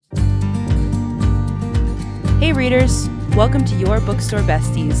Hey readers, welcome to Your Bookstore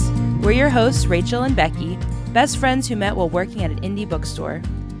Besties. We're your hosts, Rachel and Becky, best friends who met while working at an indie bookstore.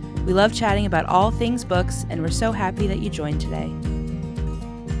 We love chatting about all things books, and we're so happy that you joined today.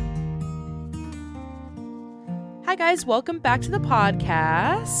 Hi guys, welcome back to the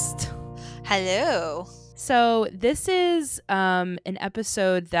podcast. Hello. So this is an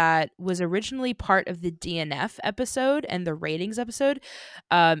episode that was originally part of the DNF episode and the ratings episode,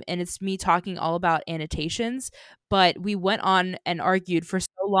 and it's me talking all about annotations, but we went on and argued for so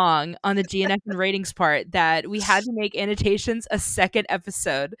long on the DNF and ratings part that we had to make annotations a second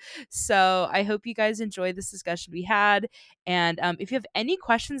episode. So I hope you guys enjoyed this discussion we had, and if you have any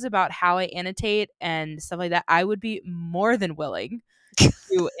questions about how I annotate and stuff like that, I would be more than willing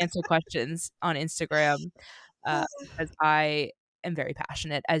to answer questions on Instagram because I am very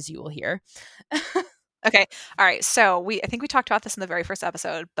passionate, as you will hear. Okay. All right. So I think we talked about this in the very first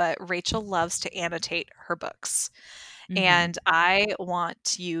episode, but Rachel loves to annotate her books. And I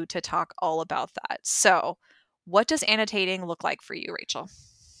want you to talk all about that. So what does annotating look like for you, Rachel?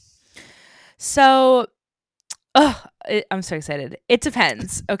 So, I'm so excited. It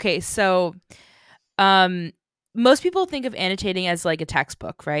depends. Okay. So, most people think of annotating as like a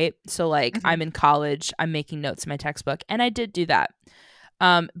textbook, right? So like I'm in college, I'm making notes in my textbook, and I did do that.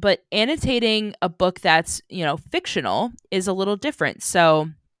 But annotating a book that's, fictional is a little different. So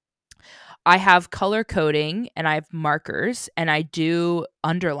I have color coding and I have markers and I do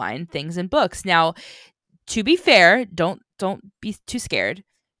underline things in books. Now, to be fair, don't be too scared.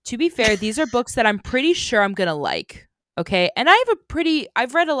 To be fair, these are books that I'm pretty sure I'm going to like. Okay. And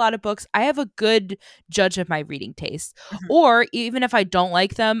I've read a lot of books. I have a good judge of my reading taste. Or even if I don't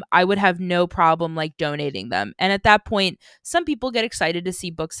like them, I would have no problem like donating them. And at that point, some people get excited to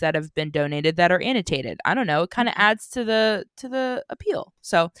see books that have been donated that are annotated. I don't know. It kind of adds to the appeal.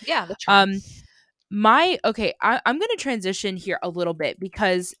 So yeah, the charm. I'm going to transition here a little bit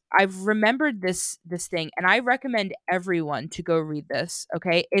because I've remembered this thing, and I recommend everyone to go read this.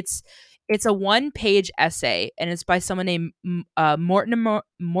 Okay, it's a 1-page essay, and it's by someone named Mortimer.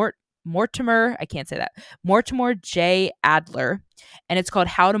 I can't say that. Mortimer J. Adler, and it's called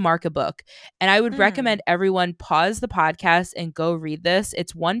How to Mark a Book. And I would recommend everyone pause the podcast and go read this.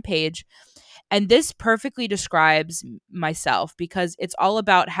 It's 1 page, and this perfectly describes myself because it's all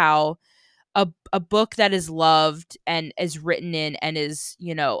about how a book that is loved and is written in and is,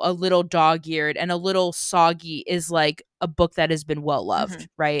 a little dog-eared and a little soggy is like a book that has been well loved,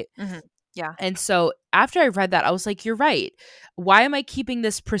 right? Yeah. And so after I read that, I was like, you're right. Why am I keeping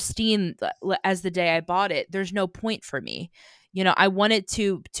this pristine as the day I bought it? There's no point for me. I want it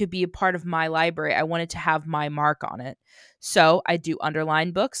to be a part of my library. I want it to have my mark on it. So I do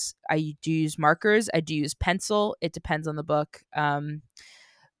underline books. I do use markers. I do use pencil. It depends on the book.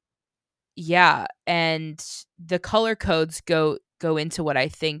 Yeah, and the color codes go into what I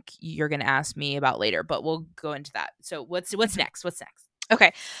think you're going to ask me about later, but we'll go into that. So what's next? What's next?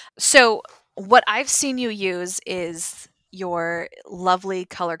 Okay. So what I've seen you use is your lovely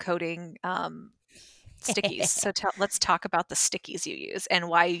color coding stickies. So let's talk about the stickies you use and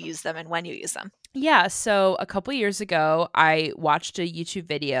why you use them and when you use them. Yeah, so a couple years ago, I watched a YouTube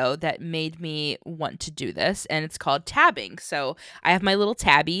video that made me want to do this, and it's called tabbing. So I have my little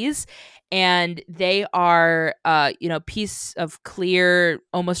tabbies, and they are, piece of clear,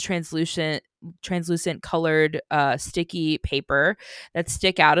 almost translucent colored sticky paper that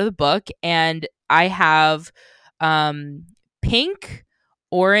stick out of the book, and I have pink,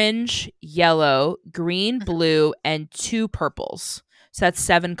 orange, yellow, green, blue, and 2 purples. So that's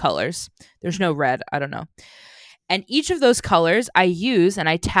 7 colors. There's no red. I don't know. And each of those colors I use, and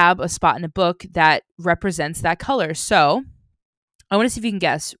I tab a spot in a book that represents that color. So I want to see if you can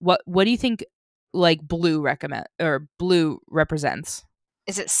guess. What do you think like blue represents?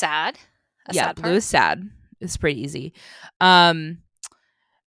 Is it sad? Sad blue is sad. It's pretty easy. The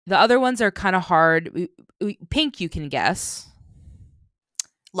other ones are kind of hard. Pink, you can guess.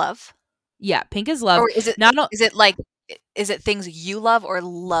 Love. Yeah, pink is love. Or is it things you love or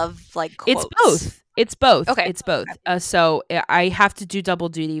love like quotes? It's both. Okay. It's both. So I have to do double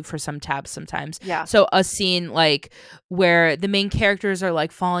duty for some tabs sometimes. Yeah. So a scene like where the main characters are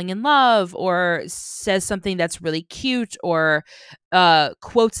like falling in love or says something that's really cute or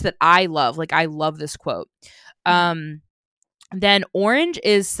quotes that I love. Like I love this quote. Then orange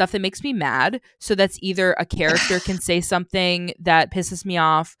is stuff that makes me mad. So that's either a character can say something that pisses me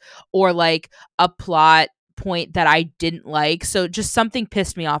off or like a plot point that I didn't like. So just something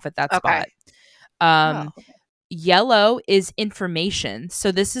pissed me off at that spot. yellow is information.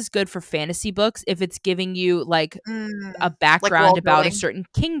 So this is good for fantasy books if it's giving you like a Like background world about a building. certain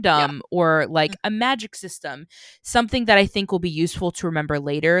Yeah. kingdom or like a magic system, something that I think will be useful to remember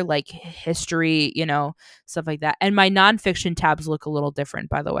later, like history, stuff like that. And my nonfiction tabs look a little different,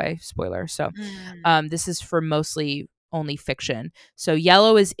 by the way, spoiler. So this is for mostly only fiction. So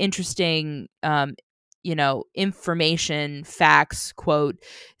yellow is interesting, information, facts, quote.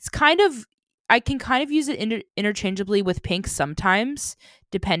 It's I can kind of use it interchangeably with pink sometimes,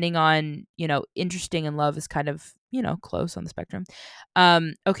 depending on, interesting and love is kind of, close on the spectrum.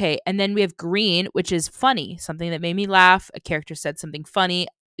 Okay. And then we have green, which is funny, something that made me laugh. A character said something funny.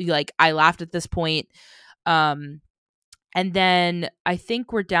 Like I laughed at this point. And then I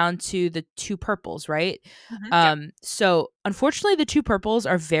think we're down to the two purples, right? Yeah. So unfortunately the two purples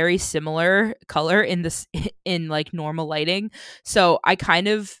are very similar color in this in like normal lighting. So I kind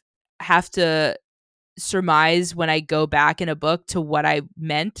of have to surmise when I go back in a book to what I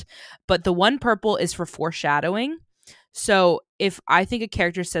meant. But the one purple is for foreshadowing. So if I think a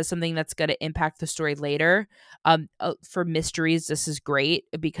character says something that's going to impact the story later, for mysteries, this is great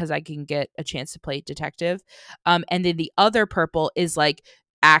because I can get a chance to play detective. And then the other purple is like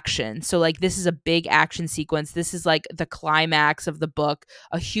action. So like this is a big action sequence. This is like the climax of the book.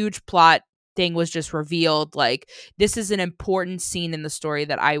 A huge plot thing was just revealed. Like this is an important scene in the story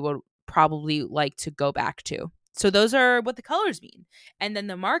that I would probably like to go back to. So those are what the colors mean. And then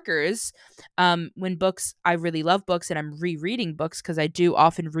the markers, when books, I really love books and I'm rereading books because I do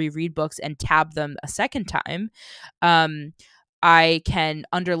often reread books and tab them a second time. I can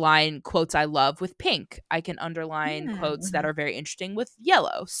underline quotes I love with pink. I can underline quotes that are very interesting with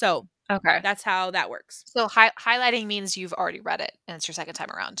yellow. So Okay. that's how that works. So highlighting means you've already read it and it's your second time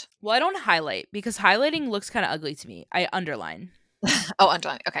around. Well, I don't highlight because highlighting looks kind of ugly to me. I underline. Oh,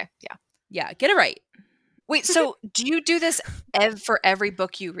 underline. Okay. Yeah. Yeah, get it right. Wait, so do you do this for every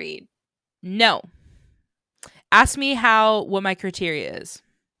book you read? No. Ask me what my criteria is.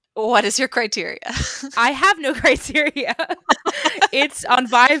 What is your criteria? I have no criteria. It's on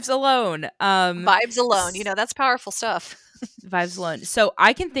vibes alone. Vibes alone. That's powerful stuff. Vibes alone. So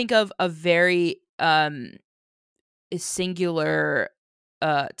I can think of a very singular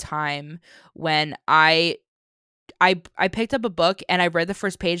time when I picked up a book and I read the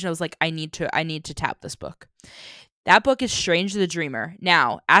first page and I was like, I need to tap this book. That book is Strange the Dreamer.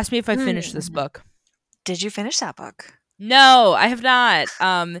 Now, ask me if I finished this book. Did you finish that book? No, I have not.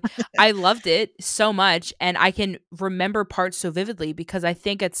 I loved it so much, and I can remember parts so vividly because I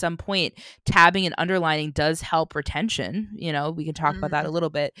think at some point tabbing and underlining does help retention. We can talk about that a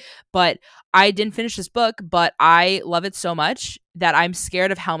little bit. But I didn't finish this book, but I love it so much that I'm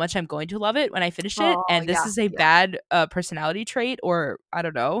scared of how much I'm going to love it when I finish it. And this is a bad personality trait, or I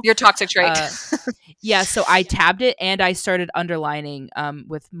don't know. Your toxic trait. Yeah, so I tabbed it and I started underlining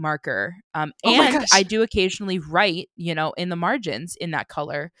with marker. And I do occasionally write, in the margins in that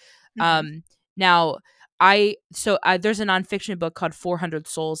color. Now, there's a nonfiction book called 400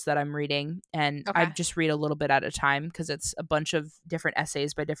 Souls that I'm reading, and I just read a little bit at a time because it's a bunch of different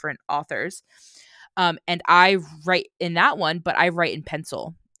essays by different authors. And I write in that one, but I write in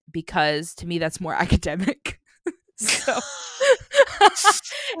pencil because to me that's more academic. So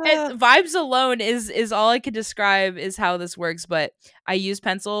vibes alone is all I could describe is how this works. But I use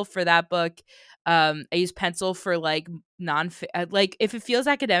pencil for that book. I use pencil for like like if it feels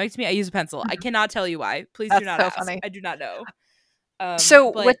academic to me, I use a pencil. I cannot tell you why. Please do not ask. Funny. I do not know.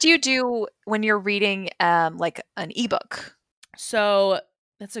 What do you do when you're reading like an ebook? So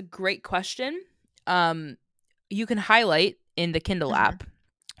that's a great question. You can highlight in the Kindle app.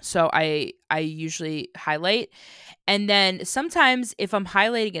 So I usually highlight. And then sometimes if I'm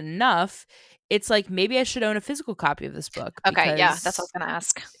highlighting enough, it's like maybe I should own a physical copy of this book. Okay, yeah, that's what I was going to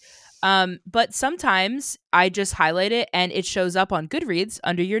ask. But sometimes I just highlight it and it shows up on Goodreads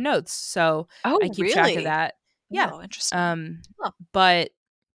under your notes. So I keep track of that. Yeah. Oh, interesting. But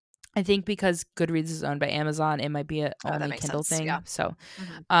I think because Goodreads is owned by Amazon, it might be a only Kindle thing. Yeah. So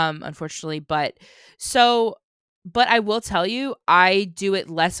unfortunately, but I will tell you, I do it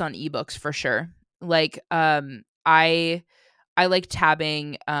less on ebooks for sure. Like I like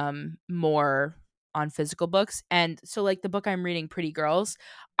tabbing more on physical books. And so like the book I'm reading, Pretty Girls,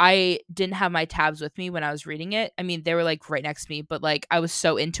 I didn't have my tabs with me when I was reading it. I mean, they were like right next to me, but like I was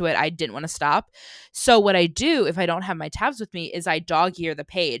so into it, I didn't want to stop. So what I do if I don't have my tabs with me is I dog ear the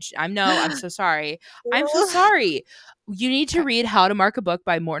page. I'm so sorry. I'm so sorry. You need to read How to Mark a Book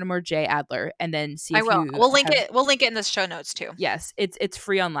by Mortimer J. Adler and then see if We'll link it. We'll link it in the show notes too. Yes, it's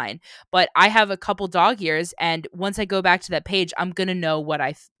free online. But I have a couple dog ears, and once I go back to that page, I'm gonna know what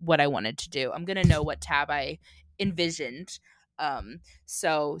I wanted to do. I'm gonna know what tab I envisioned.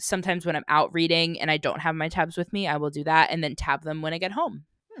 So sometimes when I'm out reading and I don't have my tabs with me, I will do that and then tab them when I get home.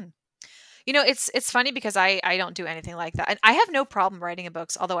 It's funny because I don't do anything like that. And I have no problem writing in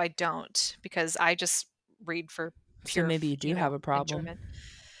books, although I don't, because I just read for So pure, maybe you do have a problem. enjoyment.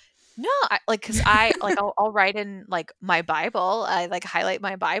 No, because I like I'll write in like my Bible. I like highlight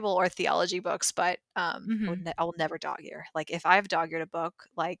my Bible or theology books, but I will never dog ear. Like if I've dog eared a book,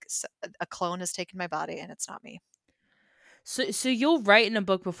 like a clone has taken my body and it's not me. So you'll write in a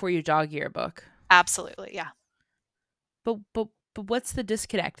book before you dog ear a book. Absolutely, yeah. But what's the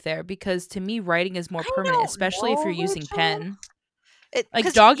disconnect there? Because to me, writing is more I permanent, don't especially if know, you're using Rachel. pen. Like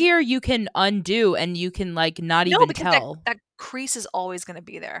 'Cause dog ear, you can undo and you can like not no, even because tell. that crease is always going to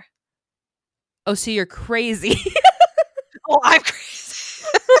be there. Oh, so you're crazy. Oh, I'm crazy.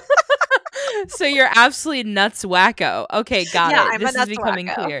 So you're absolutely nuts wacko. Okay, got Yeah, it. I'm a This is nuts becoming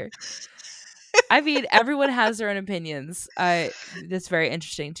wacko. clear. I mean, everyone has their own opinions. That's very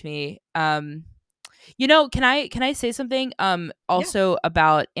interesting to me. Can I say something Yeah. also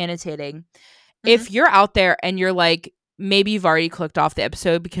about annotating? Mhm. If you're out there and you're like, maybe you've already clicked off the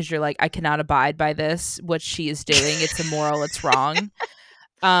episode because you're like, I cannot abide by this, what she is doing. It's immoral, it's wrong.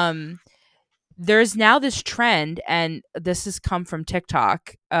 There's now this trend, and this has come from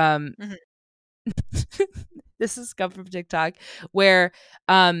TikTok. Mhm. This has come from TikTok, where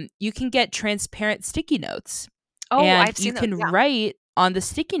you can get transparent sticky notes, Oh, and I've you seen those, can yeah. write on the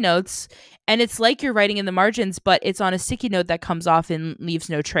sticky notes, and it's like you're writing in the margins, but it's on a sticky note that comes off and leaves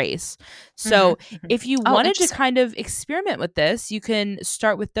no trace. Mhm, So mhm. if you Oh, wanted to interesting. kind of experiment with this, you can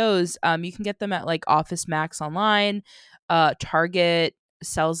start with those. You can get them at like Office Max online. Target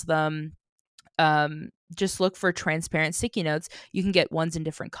sells them. Just look for transparent sticky notes. You can get ones in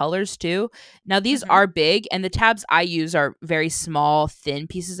different colors too. Now these Mhm. are big, and the tabs I use are very small, thin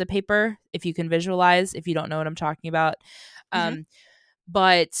pieces of paper, if you can visualize, if you don't know what I'm talking about. Mhm. um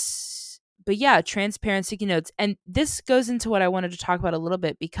but yeah, transparent sticky notes. And this goes into what I wanted to talk about a little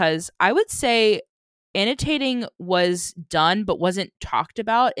bit, because I would say annotating was done but wasn't talked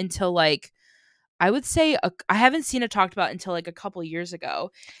about until like, I would say I haven't seen it talked about until like a couple years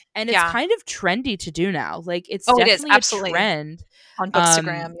ago, and it's Yeah. kind of trendy to do now. Like it's Oh, it is, definitely a absolutely. trend On um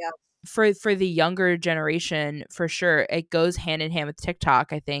Bookstagram, yeah. for the younger generation, for sure. It goes hand in hand with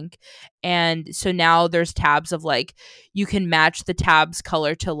TikTok, I think. And so now there's tabs of like, you can match the tabs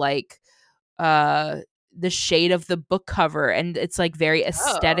color to like uh the shade of the book cover, and it's like very Oh,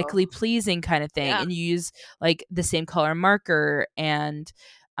 aesthetically pleasing kind of thing, yeah. and you use like the same color marker. And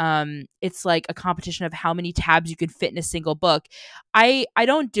it's like a competition of how many tabs you can fit in a single book. I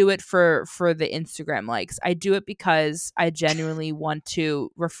don't do it for the Instagram likes. I do it because I genuinely want to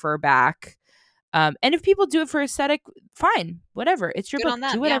refer back. And if people do it for aesthetic, fine, whatever, it's your Good book, on do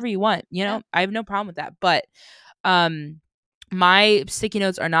them, yeah. whatever you want, Yeah. I have no problem with that. But um my sticky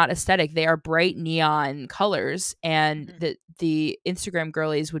notes are not aesthetic. They are bright neon colors, and Mhm. the Instagram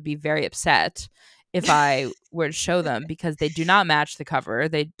girlies would be very upset if I were to show them, because they do not match the cover.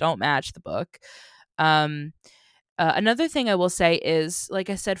 They don't match the book. Um, Another thing I will say is, like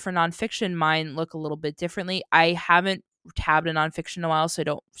I said, for nonfiction, mine look a little bit differently. I haven't tabbed a nonfiction in a while, so I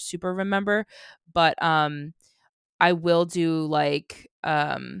don't super remember. But I will do like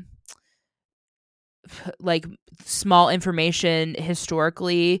small information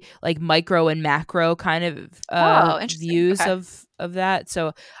historically, like micro and macro kind of Oh, interesting. views Okay. of that. So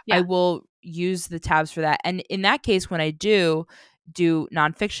I Yeah. will use the tabs for that. And in that case, when I do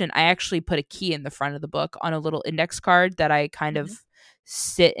nonfiction, I actually put a key in the front of the book on a little index card that I kind Mhm. of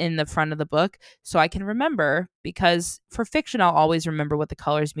sit in the front of the book, so I can remember. Because for fiction, I'll always remember what the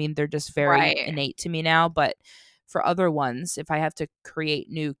colors mean. They're just very Right. innate to me now. But for other ones, if I have to create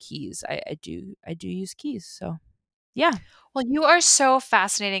new keys, I do use keys. So yeah, Well, you are so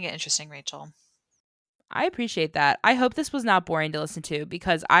fascinating and interesting, Rachel. I appreciate that. I hope this was not boring to listen to,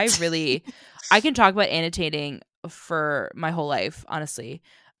 because I can talk about annotating for my whole life, honestly.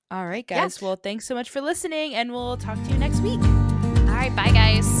 All right, Yeah. guys. Well, thanks so much for listening, and we'll talk to you next week. All right, bye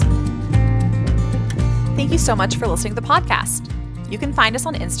guys. Thank you so much for listening to the podcast. You can find us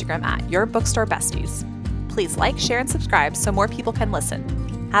on Instagram at Your Bookstore Besties. Please like, share, and subscribe so more people can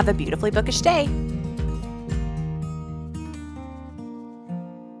listen. Have a beautifully bookish day.